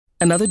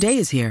Another day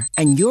is here,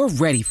 and you're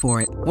ready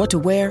for it. What to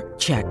wear?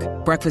 Check.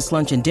 Breakfast,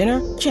 lunch, and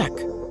dinner? Check.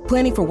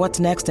 Planning for what's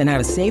next and how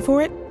to save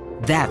for it?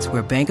 That's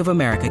where Bank of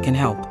America can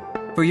help.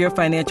 For your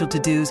financial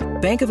to-dos,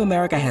 Bank of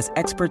America has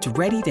experts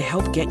ready to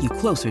help get you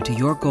closer to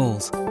your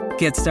goals.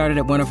 Get started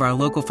at one of our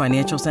local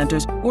financial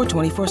centers or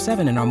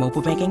 24/7 in our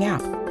mobile banking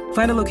app.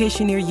 Find a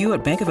location near you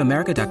at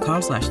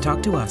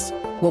bankofamerica.com/talktous.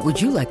 What would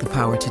you like the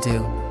power to do?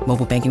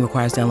 Mobile banking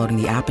requires downloading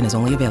the app and is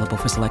only available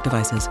for select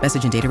devices.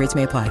 Message and data rates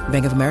may apply.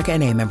 Bank of America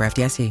N.A., member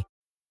FDIC.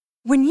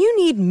 When you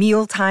need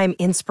mealtime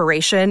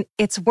inspiration,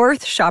 it's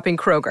worth shopping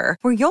Kroger,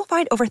 where you'll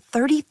find over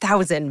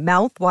 30,000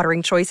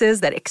 mouth-watering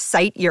choices that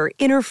excite your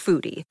inner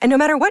foodie. And no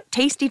matter what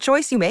tasty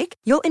choice you make,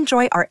 you'll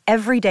enjoy our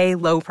everyday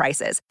low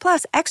prices,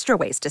 plus extra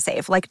ways to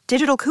save, like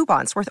digital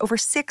coupons worth over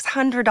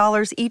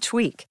 $600 each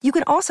week. You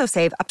can also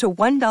save up to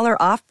 $1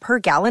 off per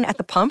gallon at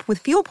the pump with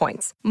fuel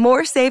points.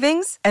 More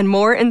savings and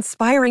more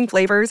inspiring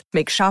flavors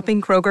make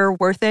shopping Kroger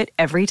worth it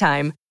every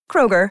time.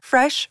 Kroger,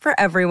 fresh for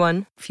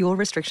everyone. Fuel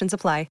restrictions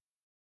apply.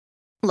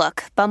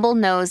 Look, Bumble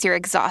knows you're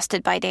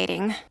exhausted by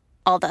dating.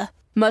 All the,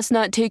 must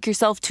not take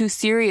yourself too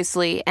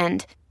seriously,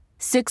 and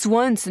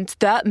 6'1" since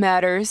that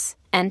matters,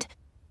 and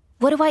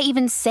what do I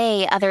even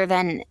say other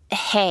than,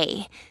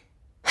 hey?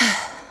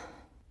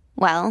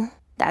 Well,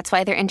 that's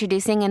why they're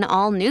introducing an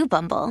all-new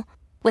Bumble,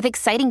 with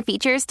exciting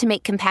features to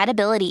make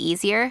compatibility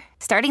easier,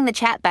 starting the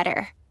chat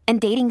better, and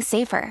dating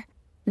safer.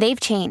 They've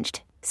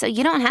changed, so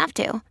you don't have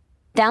to.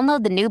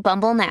 Download the new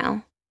Bumble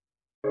now.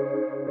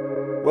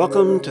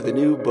 Welcome to the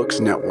New Books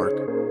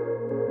Network.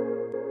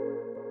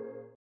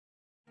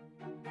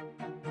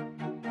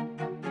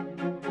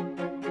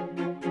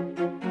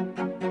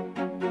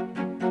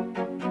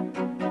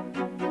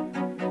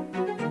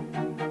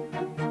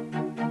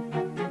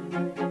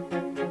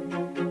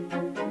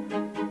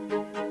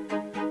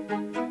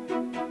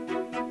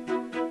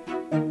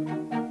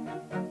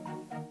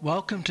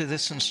 Welcome to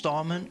this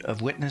installment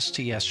of Witness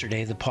to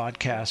Yesterday, the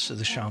podcast of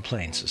the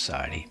Champlain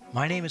Society.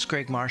 My name is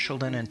Greg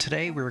Marchildon, and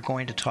today we're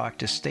going to talk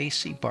to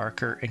Stacey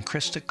Barker and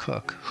Krista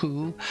Cook,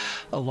 who,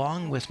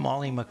 along with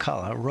Molly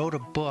McCullough, wrote a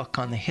book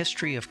on the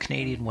history of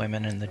Canadian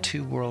women in the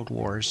two world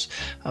wars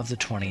of the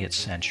 20th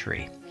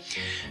century.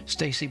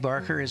 Stacey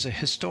Barker is a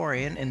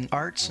historian in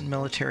arts and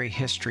military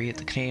history at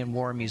the Canadian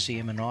War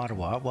Museum in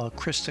Ottawa, while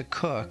Krista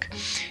Cook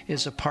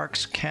is a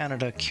Parks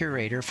Canada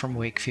curator from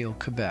Wakefield,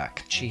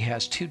 Quebec. She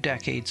has 2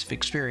 decades of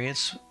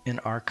experience in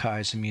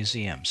archives and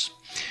museums.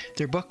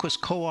 Their book was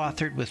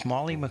co-authored with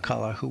Molly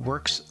McCullough, who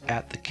works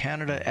at the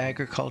Canada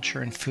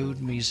Agriculture and Food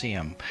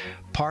Museum,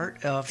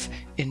 part of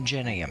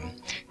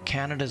Ingenium,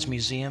 Canada's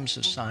Museums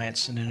of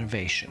Science and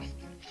Innovation.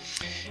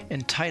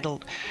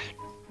 Entitled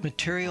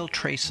Material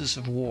Traces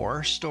of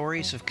War,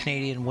 Stories of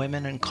Canadian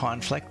Women in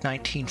Conflict,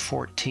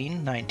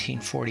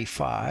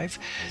 1914-1945.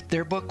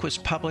 Their book was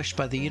published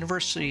by the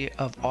University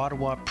of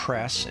Ottawa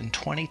Press in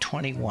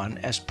 2021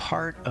 as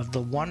part of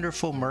the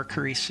wonderful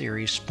Mercury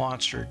series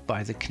sponsored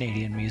by the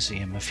Canadian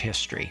Museum of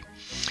History.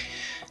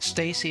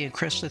 Stacey and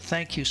Krista,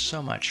 thank you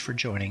so much for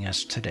joining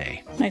us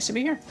today. Nice to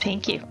be here.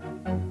 Thank you.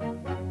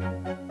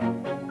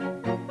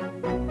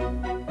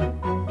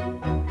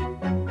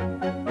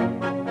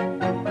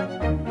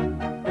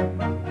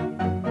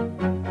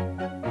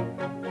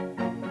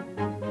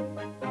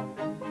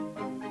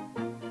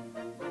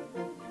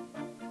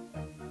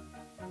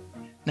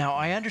 Now,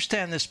 I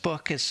understand this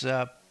book is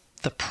the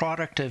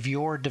product of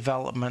your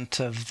development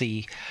of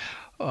the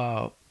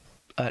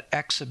an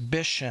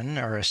exhibition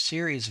or a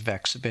series of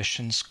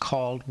exhibitions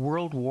called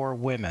World War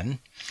Women,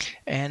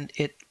 and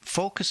it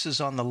focuses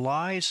on the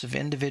lives of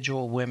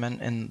individual women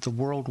in the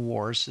world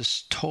wars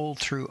as told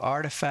through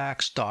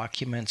artifacts,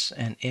 documents,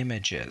 and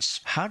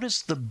images. How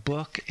does the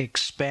book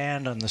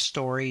expand on the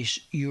stories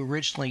you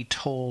originally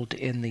told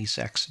in these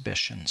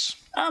exhibitions?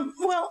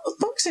 Well,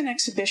 books and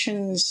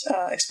exhibitions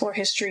explore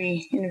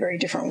history in very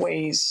different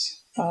ways.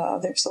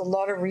 There's a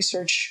lot of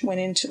research went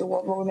into the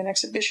World War Women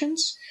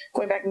exhibitions,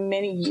 going back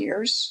many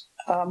years.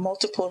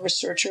 Multiple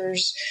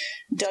researchers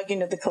dug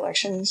into the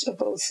collections of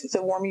both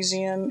the War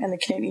Museum and the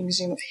Canadian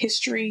Museum of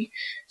History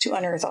to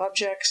unearth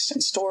objects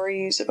and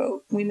stories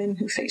about women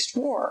who faced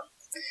war.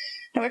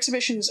 Now,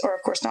 exhibitions are,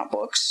 of course, not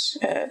books.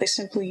 They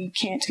simply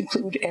can't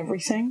include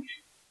everything.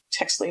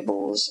 Text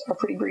labels are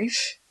pretty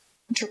brief.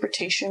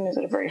 Interpretation is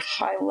at a very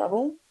high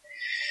level.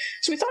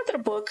 So we thought that a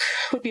book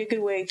would be a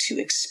good way to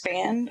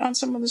expand on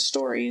some of the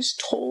stories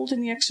told in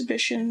the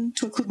exhibition,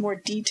 to include more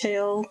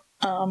detail.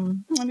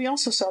 And we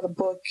also saw the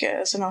book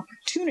as an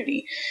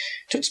opportunity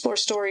to explore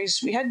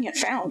stories we hadn't yet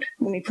found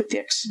when we put the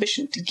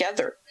exhibition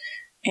together.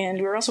 And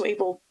we were also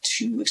able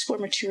to explore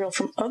material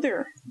from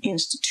other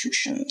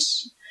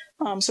institutions.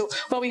 So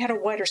while we had a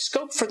wider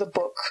scope for the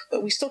book,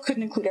 we still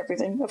couldn't include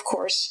everything, of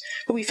course,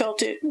 but we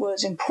felt it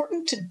was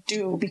important to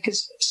do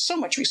because so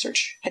much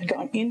research had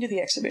gone into the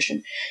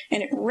exhibition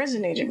and it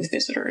resonated with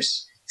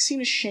visitors. It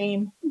seemed a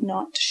shame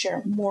not to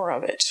share more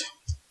of it.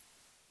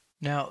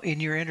 Now, in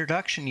your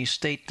introduction, you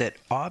state that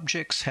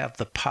objects have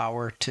the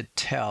power to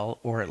tell,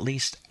 or at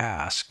least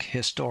ask,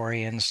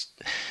 historians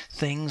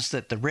things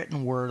that the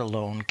written word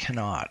alone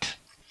cannot.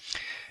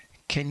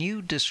 Can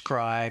you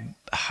describe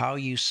how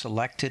you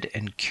selected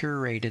and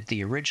curated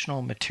the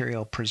original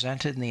material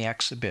presented in the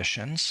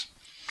exhibitions,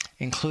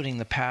 including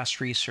the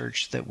past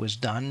research that was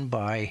done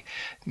by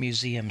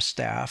museum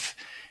staff?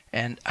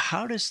 And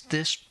how does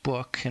this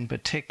book in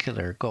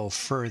particular go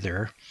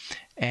further?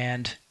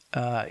 And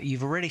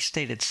you've already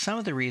stated some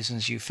of the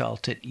reasons you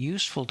felt it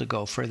useful to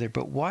go further,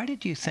 but why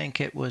did you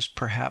think it was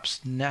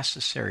perhaps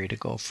necessary to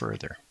go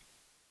further?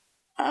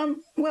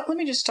 Well, let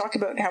me just talk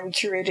about how we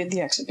curated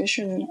the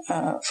exhibition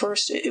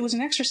first. It was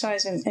an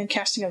exercise in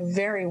casting a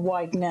very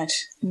wide net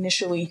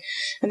initially,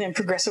 and then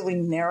progressively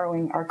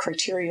narrowing our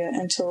criteria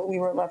until we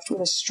were left with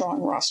a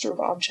strong roster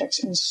of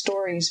objects and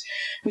stories.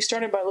 We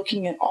started by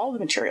looking at all the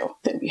material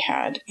that we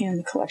had in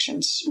the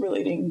collections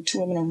relating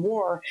to women in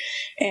war,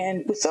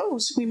 and with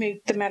those, we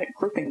made thematic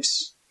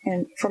groupings.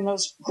 And from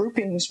those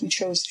groupings, we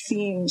chose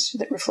themes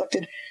that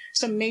reflected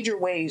some major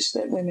ways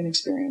that women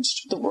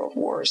experienced the world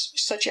wars,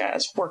 such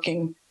as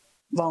working,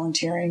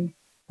 volunteering,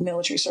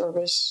 military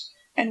service,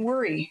 and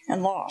worry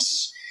and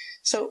loss.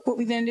 So what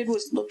we then did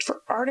was looked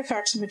for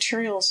artifacts and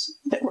materials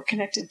that were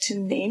connected to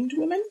named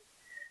women,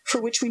 for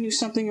which we knew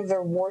something of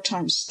their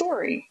wartime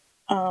story.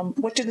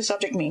 What did the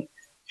subject mean?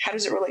 How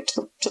does it relate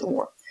to the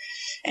war?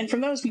 And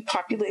from those, we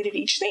populated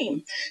each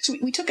theme. So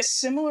we took a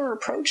similar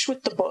approach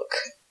with the book,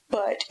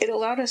 but it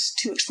allowed us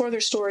to explore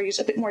their stories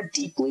a bit more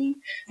deeply,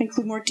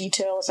 include more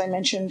detail, as I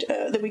mentioned,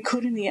 than we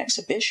could in the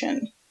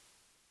exhibition.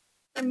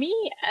 For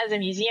me, as a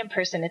museum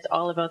person, it's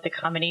all about the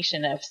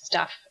combination of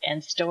stuff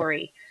and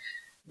story.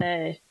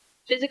 The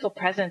physical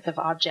presence of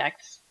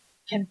objects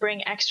can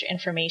bring extra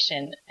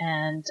information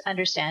and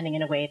understanding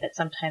in a way that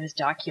sometimes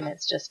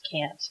documents just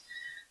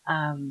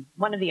can't.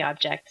 One of the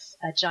objects,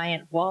 a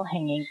giant wall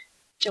hanging,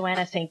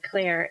 Joanna St.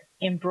 Clair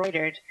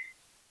embroidered.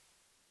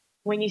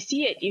 When you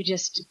see it, you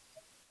just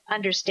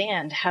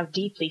understand how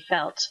deeply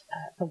felt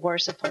the war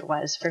support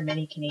was for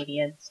many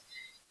Canadians.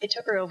 It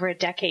took her over a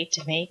decade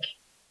to make.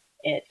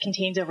 It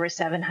contains over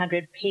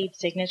 700 paid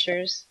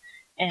signatures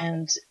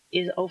and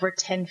is over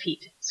 10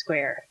 feet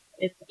square.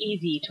 It's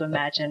easy to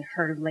imagine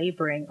her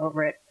laboring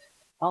over it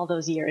all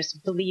those years,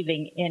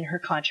 believing in her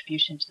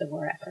contribution to the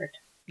war effort.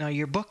 Now,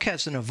 your book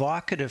has an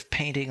evocative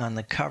painting on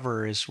the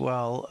cover as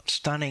well,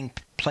 stunning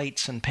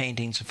plates and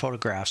paintings and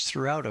photographs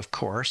throughout, of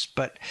course,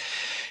 but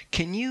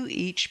can you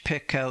each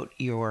pick out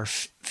your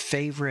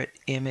favorite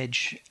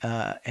image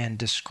and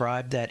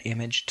describe that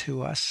image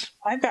to us?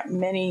 I've got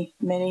many,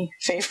 many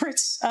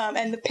favorites,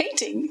 and the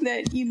painting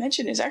that you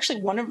mentioned is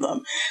actually one of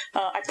them.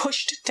 I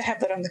pushed to have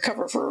that on the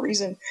cover for a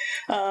reason.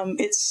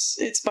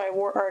 It's by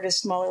war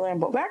artist Molly Lamb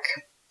Boback.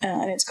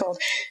 And it's called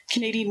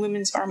Canadian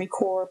Women's Army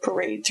Corps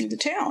Parade Through the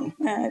Town.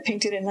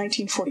 Painted in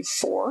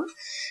 1944.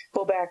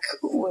 Boback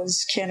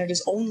was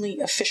Canada's only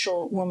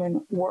official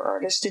woman war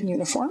artist in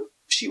uniform.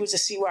 She was a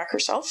CWAC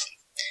herself.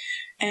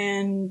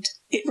 And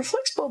it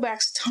reflects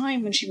Boback's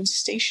time when she was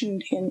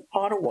stationed in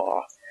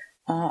Ottawa.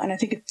 And I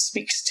think it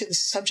speaks to the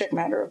subject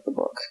matter of the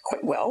book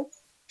quite well.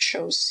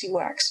 Shows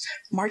CWACs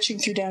marching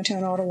through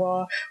downtown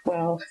Ottawa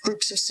while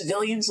groups of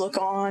civilians look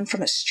on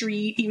from a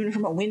street, even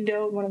from a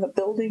window in one of the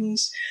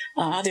buildings.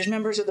 There's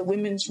members of the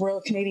Women's Royal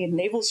Canadian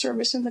Naval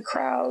Service in the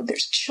crowd.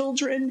 There's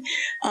children.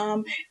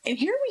 And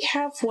here we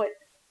have what,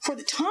 for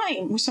the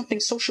time, was something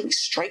socially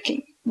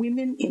striking.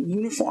 Women in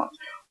uniform.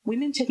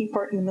 Women taking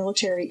part in the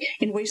military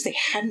in ways they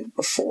hadn't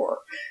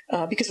before.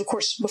 Because, of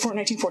course, before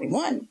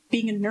 1941,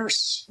 being a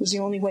nurse was the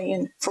only way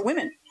in for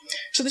women.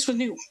 So this was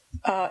new.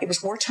 It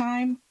was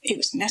wartime, it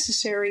was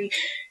necessary,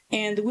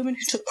 and the women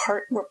who took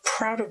part were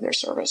proud of their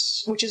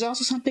service, which is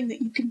also something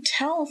that you can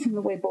tell from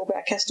the way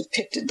Boback has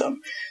depicted them.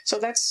 So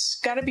that's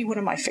got to be one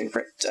of my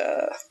favorite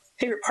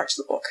parts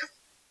of the book.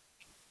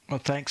 Well,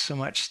 thanks so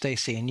much,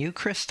 Stacey. And you,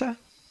 Krista?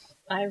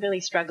 I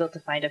really struggled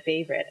to find a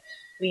favorite.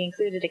 We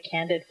included a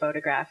candid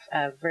photograph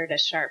of Verda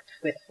Sharp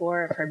with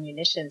 4 of her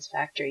munitions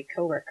factory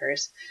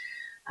co-workers.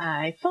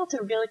 I felt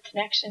a real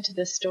connection to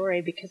this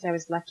story because I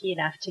was lucky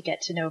enough to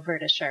get to know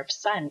Verda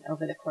Sharp's son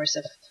over the course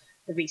of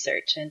the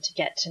research and to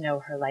get to know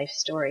her life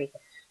story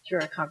through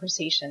our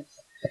conversations.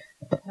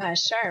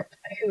 Sharp,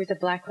 who was a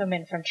Black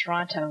woman from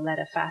Toronto, led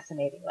a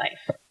fascinating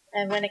life.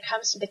 And when it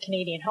comes to the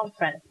Canadian home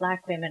front,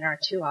 Black women are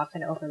too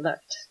often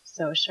overlooked.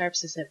 So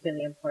Sharp's is a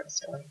really important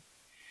story.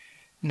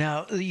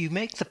 Now, you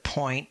make the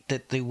point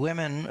that the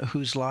women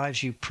whose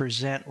lives you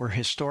present were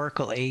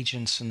historical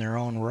agents in their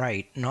own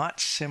right, not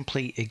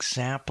simply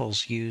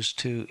examples used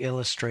to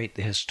illustrate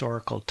the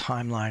historical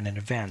timeline and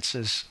events,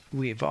 as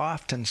we've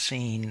often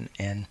seen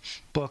in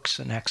books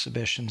and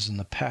exhibitions in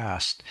the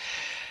past.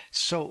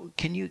 So,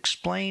 can you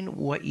explain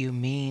what you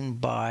mean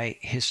by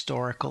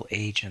historical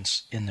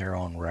agents in their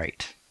own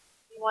right?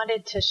 We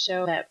wanted to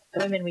show that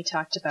the women we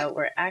talked about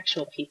were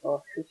actual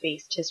people who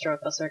faced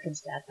historical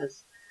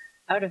circumstances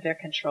out of their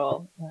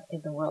control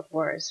in the world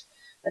wars,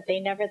 but they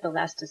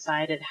nevertheless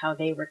decided how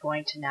they were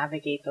going to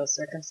navigate those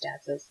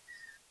circumstances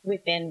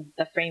within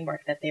the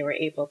framework that they were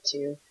able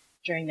to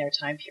during their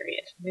time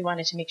period. We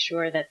wanted to make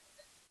sure that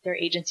their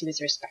agency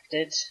was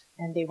respected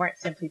and they weren't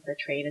simply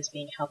portrayed as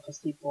being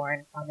helplessly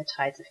born on the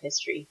tides of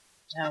history.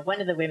 One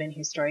of the women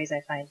whose stories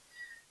I find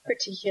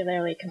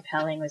particularly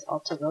compelling was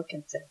Alta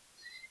Wilkinson,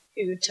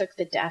 who took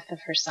the death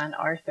of her son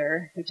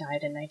Arthur, who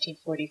died in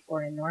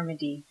 1944 in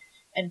Normandy,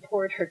 and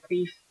poured her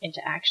grief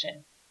into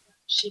action.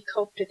 She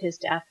coped with his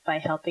death by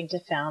helping to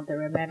found the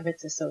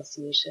Remembrance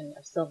Association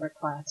of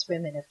Silver-Cross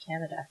Women of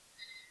Canada,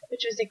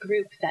 which was a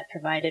group that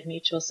provided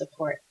mutual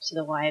support to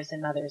the wives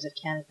and mothers of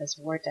Canada's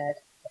war dead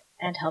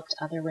and helped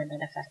other women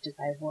affected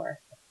by war.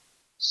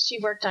 She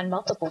worked on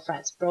multiple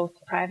fronts, both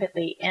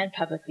privately and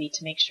publicly,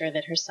 to make sure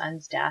that her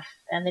son's death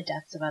and the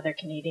deaths of other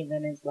Canadian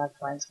women's loved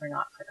ones were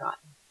not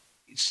forgotten.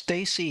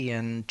 Stacy,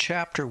 in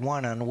Chapter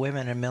 1 on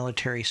Women in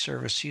Military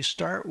Service, you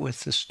start with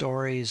the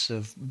stories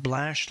of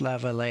Blanche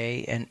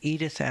Lavallee and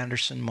Edith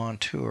Anderson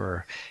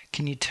Montour.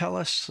 Can you tell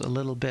us a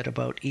little bit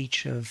about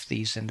each of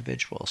these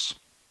individuals?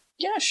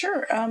 Yeah,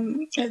 sure.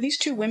 These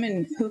two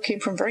women who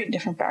came from very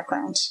different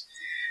backgrounds,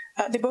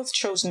 they both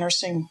chose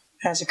nursing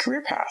as a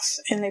career path,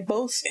 and they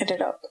both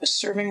ended up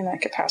serving in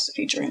that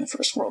capacity during the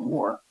First World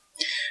War.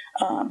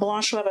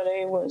 Blanche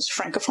Lavallee was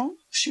francophone.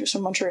 She was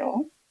from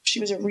Montreal. She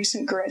was a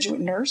recent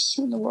graduate nurse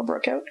when the war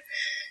broke out.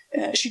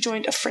 She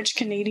joined a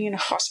French-Canadian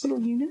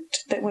hospital unit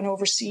that went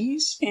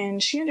overseas,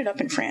 and she ended up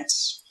in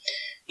France.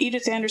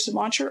 Edith Anderson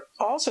Montour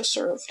also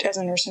served as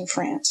a nurse in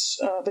France,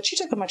 but she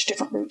took a much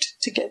different route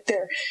to get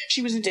there.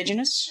 She was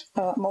Indigenous,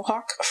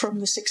 Mohawk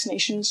from the Six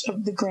Nations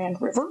of the Grand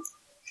River.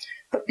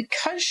 But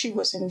because she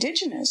was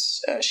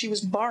Indigenous, she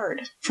was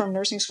barred from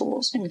nursing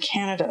schools in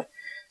Canada.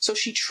 So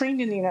she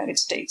trained in the United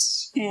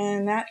States,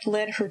 and that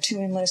led her to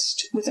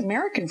enlist with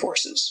American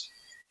forces.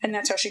 And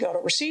that's how she got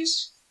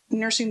overseas,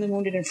 nursing the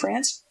wounded in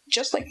France,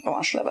 just like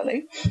Blanche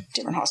Lavallee,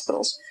 different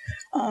hospitals.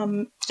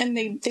 And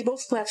they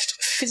both left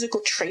physical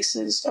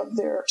traces of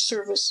their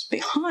service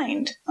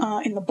behind.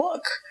 In the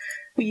book,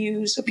 we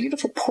use a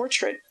beautiful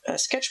portrait, a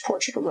sketch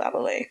portrait of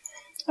Lavallee,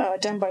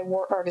 done by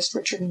war artist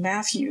Richard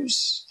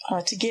Matthews,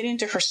 to get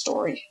into her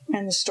story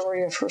and the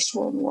story of First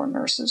World War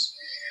nurses.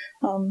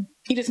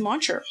 Edith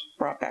Montour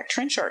brought back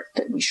trench art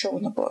that we show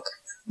in the book.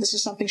 This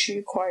is something she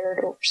acquired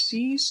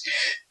overseas.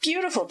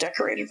 Beautiful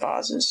decorated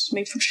vases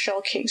made from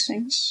shell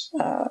casings,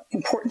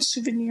 important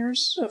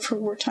souvenirs of her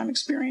wartime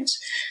experience,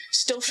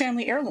 still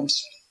family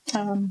heirlooms.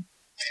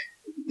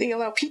 They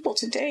allow people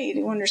today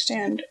to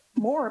understand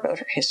more about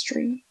her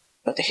history,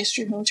 about the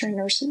history of military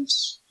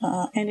nurses,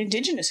 and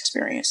Indigenous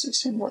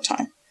experiences in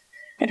wartime.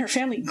 And her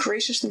family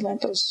graciously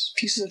lent those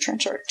pieces of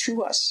trench art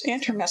to us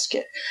and her mess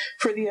kit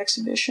for the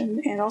exhibition,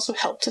 and also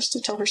helped us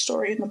to tell her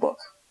story in the book.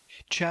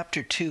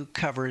 Chapter 2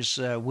 covers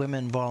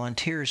women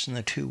volunteers in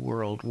the two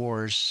world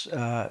wars.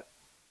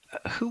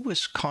 Who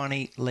was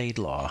Connie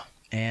Laidlaw,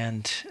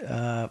 and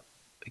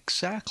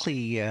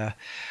exactly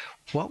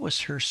what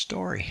was her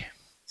story?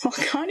 Well,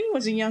 Connie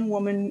was a young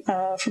woman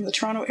from the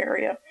Toronto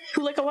area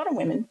who, like a lot of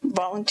women,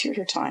 volunteered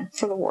her time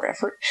for the war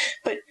effort.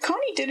 But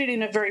Connie did it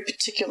in a very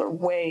particular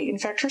way. In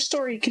fact, her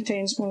story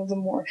contains one of the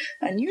more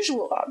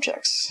unusual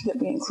objects that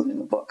we include in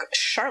the book,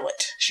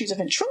 Charlotte. She's a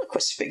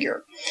ventriloquist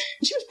figure.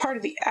 And she was part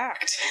of the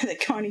act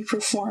that Connie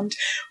performed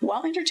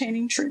while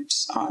entertaining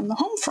troops on the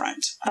home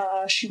front.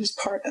 She was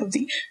part of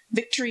the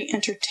Victory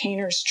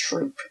Entertainers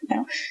Troupe.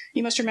 Now,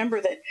 you must remember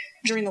that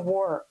during the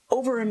war,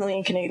 over 1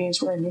 million Canadians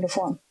were in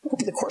uniform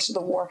over the course of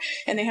the war,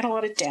 and they had a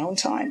lot of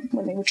downtime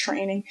when they were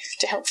training.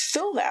 To help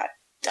fill that,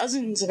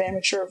 dozens of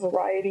amateur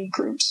variety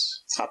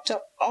groups popped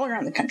up all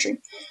around the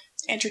country,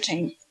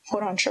 entertain,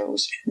 put on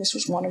shows, and this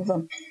was one of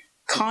them.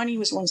 Connie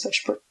was one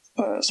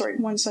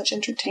such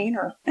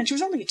entertainer, and she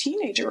was only a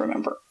teenager,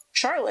 remember.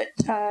 Charlotte,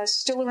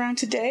 still around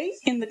today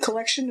in the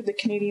collection of the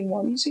Canadian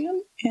War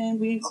Museum, and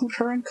we include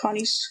her and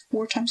Connie's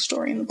wartime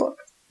story in the book.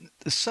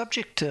 The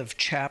subject of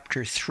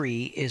Chapter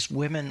 3 is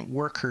women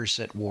workers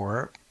at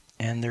war,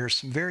 and there's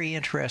some very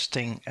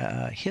interesting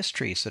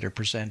histories that are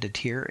presented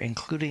here,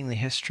 including the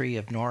history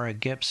of Nora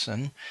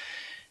Gibson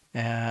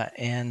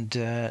and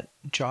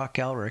Jock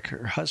Elric,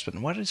 her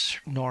husband. What is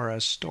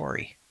Nora's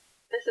story?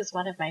 This is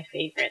one of my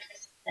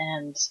favorites,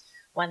 and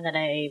one that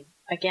I,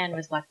 again,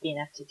 was lucky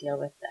enough to deal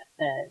with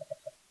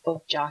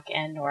both Jock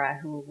and Nora,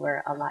 who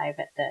were alive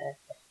at the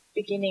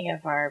beginning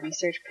of our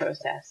research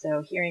process.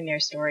 So hearing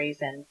their stories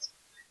and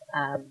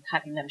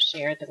having them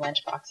share the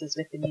lunchboxes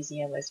with the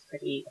museum was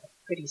pretty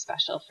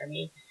special for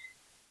me.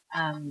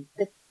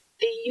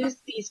 They used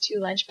these two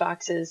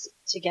lunchboxes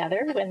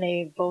together when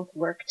they both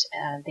worked.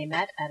 They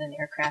met at an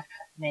aircraft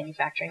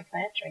manufacturing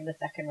plant during the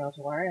Second World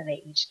War, and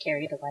they each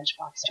carried a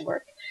lunchbox to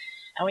work.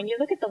 And when you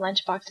look at the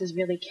lunchboxes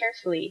really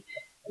carefully,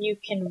 you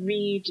can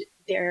read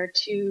their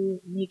two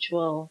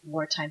mutual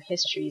wartime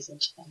histories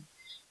into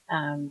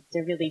them.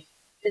 They're really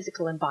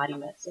physical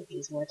embodiments of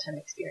these wartime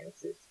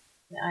experiences.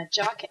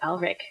 Jock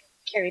Elric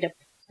carried a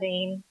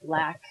plain,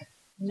 black,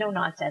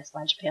 no-nonsense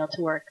lunch pail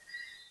to work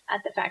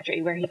at the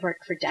factory where he'd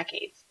worked for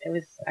decades. It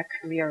was a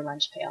career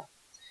lunch pail.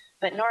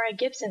 But Nora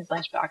Gibson's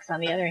lunchbox, on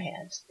the other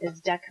hand,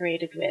 is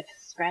decorated with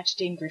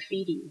scratched-in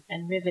graffiti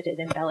and riveted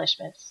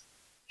embellishments,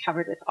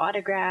 covered with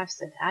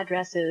autographs and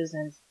addresses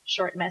and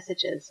short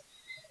messages.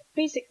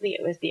 Basically,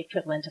 it was the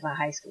equivalent of a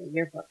high school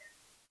yearbook.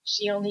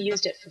 She only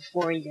used it for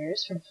 4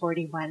 years, from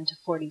 41 to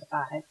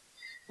 45.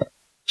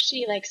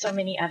 She, like so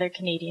many other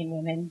Canadian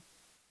women,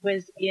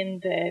 was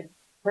in the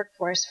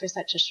workforce for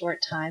such a short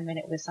time, and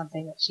it was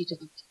something that she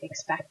didn't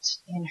expect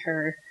in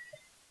her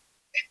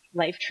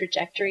life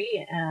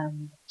trajectory.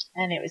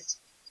 And it was,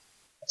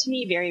 to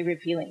me, very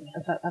revealing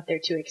of their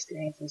two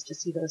experiences to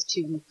see those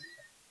two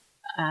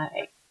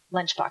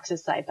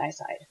lunchboxes side by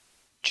side.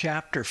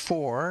 Chapter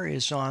 4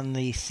 is on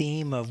the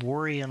theme of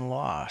worry and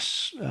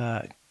loss.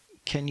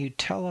 Can you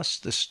tell us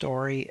the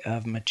story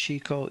of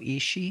Machiko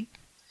Ishii?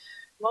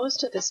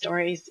 Most of the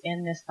stories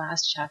in this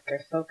last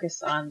chapter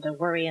focus on the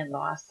worry and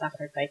loss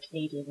suffered by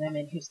Canadian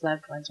women whose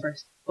loved ones were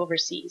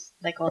overseas,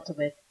 like Alta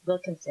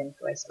Wilkinson,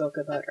 who I spoke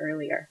about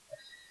earlier.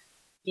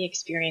 The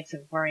experience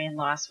of worry and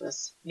loss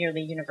was nearly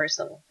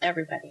universal.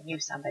 Everybody knew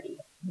somebody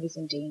who was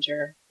in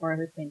danger or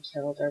who had been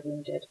killed or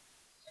wounded.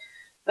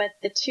 But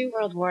the two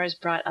world wars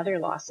brought other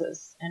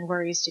losses and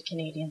worries to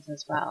Canadians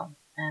as well,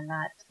 and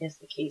that is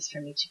the case for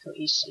Michiko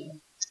Ishii,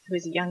 who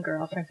is a young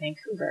girl from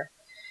Vancouver.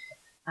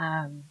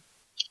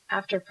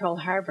 After Pearl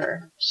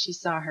Harbor, she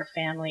saw her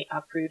family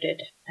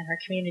uprooted and her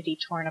community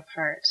torn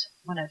apart,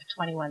 one of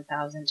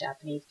 21,000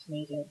 Japanese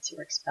Canadians who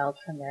were expelled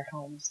from their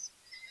homes.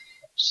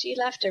 She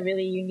left a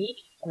really unique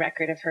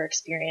record of her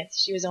experience.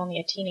 She was only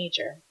a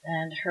teenager,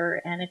 and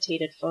her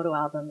annotated photo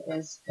album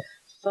is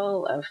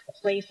full of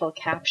playful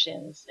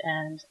captions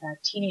and a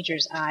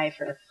teenager's eye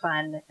for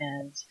fun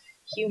and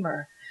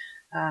humor,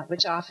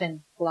 which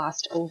often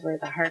glossed over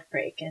the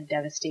heartbreak and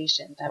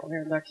devastation that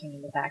were lurking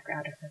in the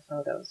background of her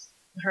photos.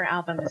 Her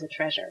album is a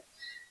treasure.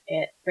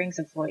 It brings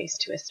a voice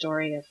to a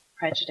story of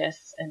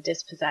prejudice and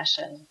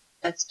dispossession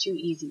that's too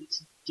easy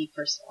to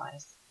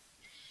depersonalize.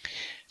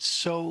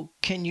 So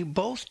can you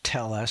both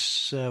tell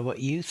us what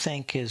you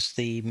think is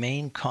the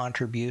main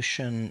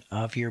contribution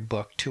of your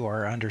book to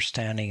our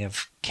understanding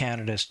of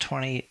Canada's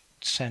 20th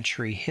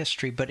century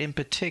history, but in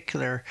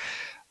particular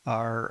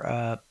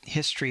our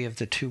history of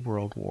the two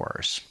world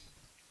wars?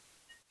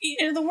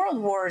 The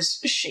world wars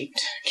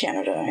shaped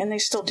Canada, and they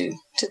still do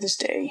to this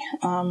day.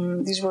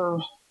 These were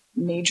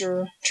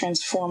major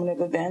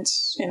transformative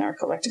events in our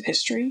collective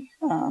history,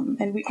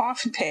 and we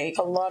often pay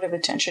a lot of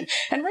attention,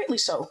 and rightly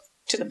so,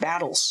 to the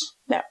battles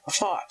that were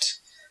fought.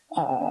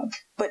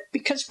 But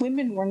because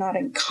women were not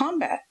in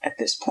combat at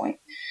this point,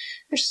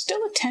 there's still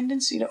a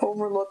tendency to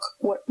overlook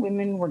what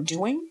women were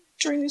doing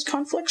during these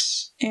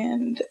conflicts.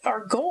 And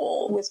our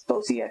goal with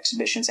both the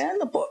exhibitions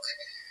and the book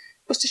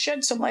was to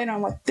shed some light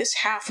on what this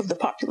half of the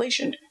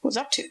population was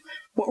up to.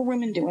 What were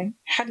women doing?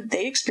 How did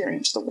they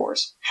experience the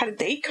wars? How did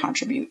they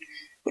contribute?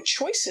 What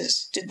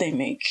choices did they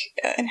make?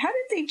 And how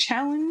did they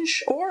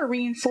challenge or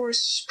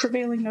reinforce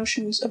prevailing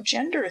notions of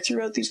gender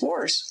throughout these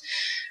wars?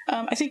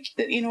 I think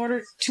that in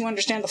order to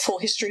understand the full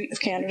history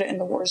of Canada and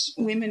the wars,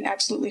 women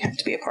absolutely have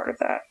to be a part of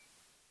that.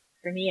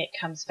 For me, it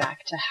comes back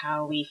to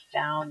how we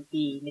found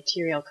the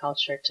material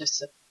culture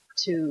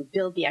to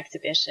build the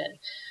exhibition.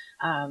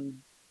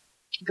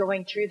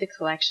 Going through the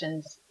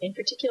collections, in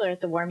particular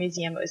at the War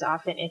Museum, it was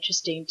often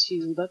interesting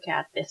to look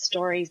at the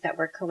stories that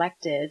were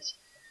collected.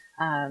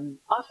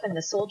 Often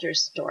the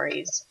soldiers'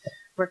 stories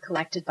were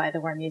collected by the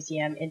War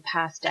Museum in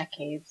past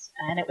decades,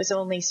 and it was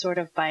only sort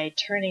of by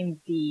turning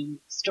the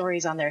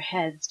stories on their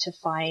heads to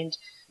find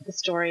the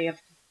story of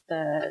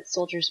the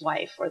soldier's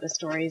wife or the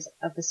stories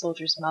of the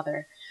soldier's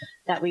mother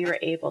that we were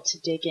able to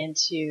dig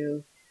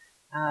into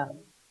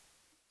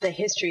the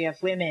history of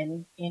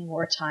women in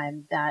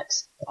wartime that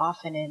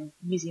often in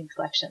museum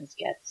collections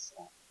gets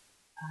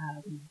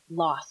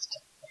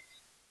lost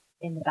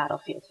in the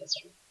battlefield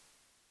history.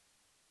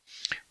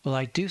 Well,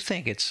 I do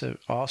think it's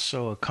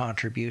also a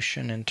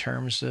contribution in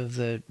terms of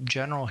the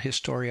general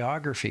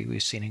historiography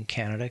we've seen in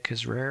Canada,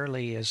 because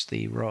rarely is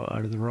the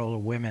role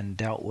of women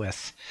dealt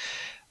with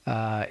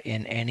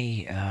in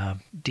any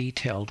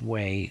detailed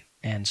way,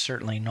 and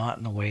certainly not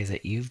in the way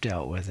that you've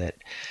dealt with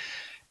it.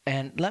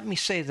 And let me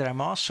say that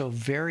I'm also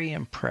very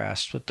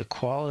impressed with the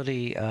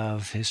quality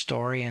of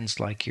historians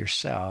like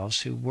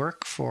yourselves who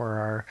work for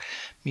our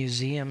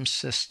museum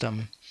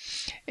system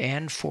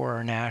and for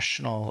our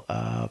national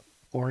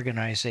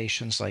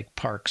organizations like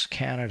Parks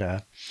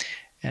Canada.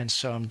 And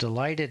so I'm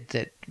delighted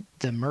that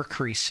the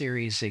Mercury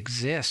series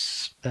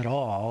exists at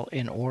all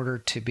in order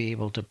to be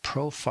able to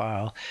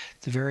profile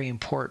the very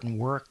important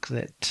work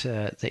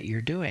that you're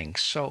doing.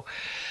 So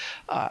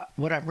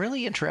what I'm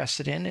really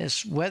interested in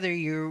is whether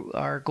you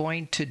are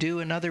going to do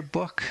another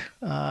book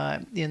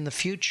in the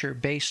future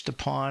based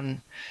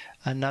upon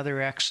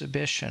another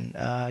exhibition,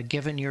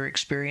 given your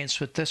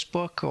experience with this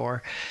book,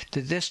 or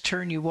did this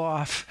turn you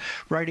off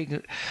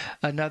writing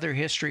another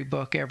history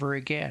book ever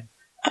again?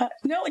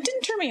 No, it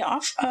didn't turn me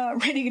off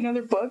writing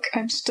another book.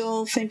 I'm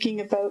still thinking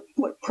about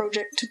what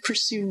project to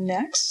pursue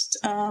next,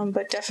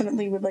 but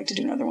definitely would like to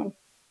do another one.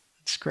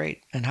 That's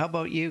great. And how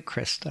about you,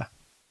 Krista?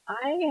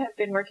 I have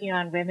been working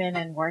on women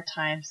in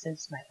wartime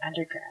since my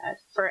undergrad,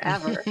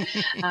 forever,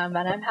 and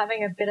I'm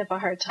having a bit of a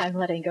hard time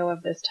letting go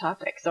of this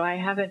topic, so I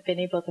haven't been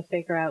able to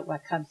figure out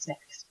what comes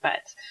next,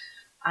 but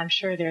I'm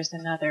sure there's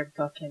another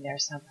book in there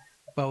somewhere.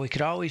 Well, we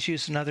could always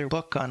use another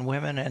book on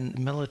women and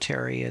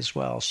military as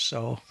well,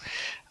 so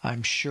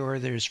I'm sure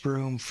there's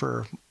room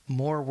for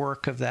more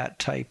work of that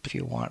type if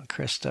you want,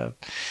 Krista.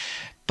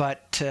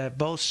 But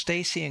both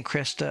Stacy and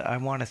Krista, I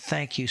want to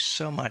thank you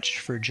so much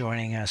for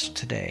joining us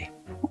today.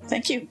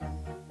 Thank you.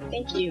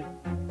 Thank you.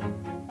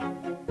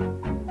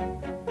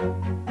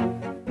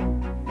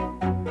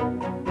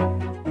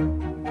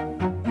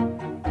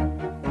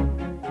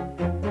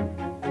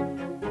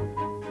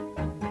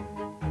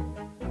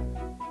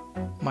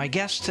 My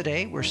guests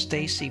today were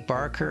Stacy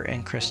Barker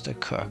and Krista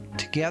Cook.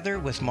 Together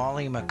with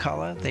Molly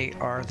McCullough, they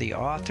are the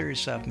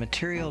authors of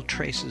Material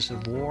Traces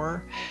of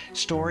War,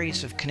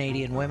 Stories of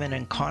Canadian Women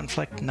in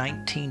Conflict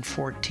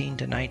 1914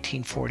 to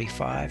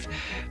 1945,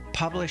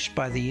 published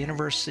by the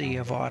University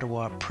of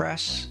Ottawa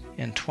Press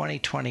in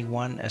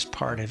 2021 as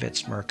part of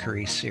its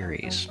Mercury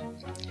series.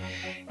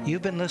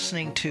 You've been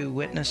listening to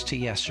Witness to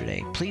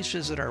Yesterday. Please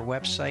visit our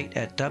website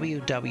at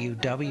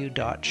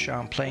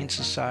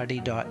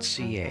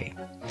www.champlainsociety.ca.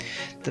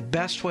 The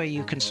best way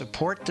you can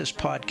support this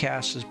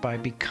podcast is by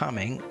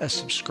becoming a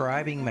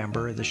subscribing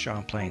member of the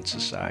Champlain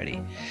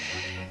Society.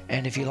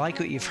 And if you like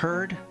what you've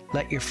heard,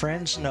 let your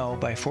friends know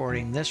by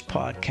forwarding this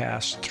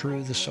podcast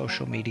through the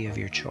social media of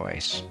your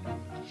choice.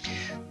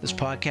 This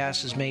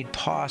podcast is made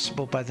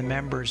possible by the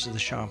members of the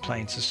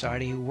Champlain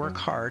Society who work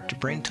hard to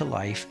bring to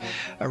life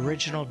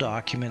original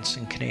documents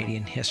in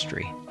Canadian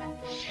history.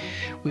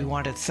 We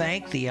want to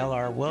thank the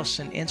L.R.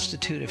 Wilson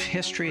Institute of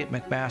History at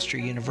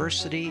McMaster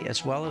University,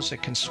 as well as a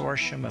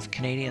consortium of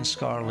Canadian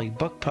scholarly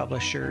book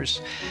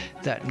publishers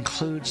that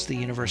includes the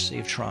University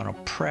of Toronto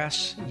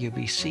Press,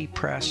 UBC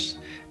Press,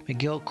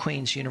 McGill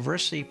Queen's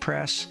University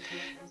Press,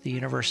 the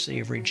University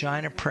of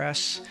Regina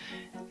Press,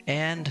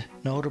 and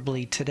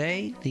notably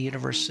today, the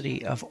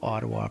University of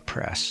Ottawa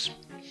Press.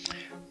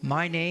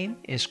 My name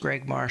is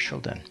Greg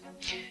Marchildon.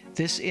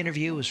 This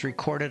interview was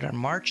recorded on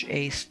March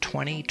 8th,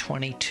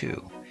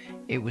 2022.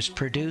 It was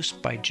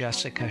produced by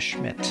Jessica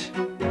Schmidt.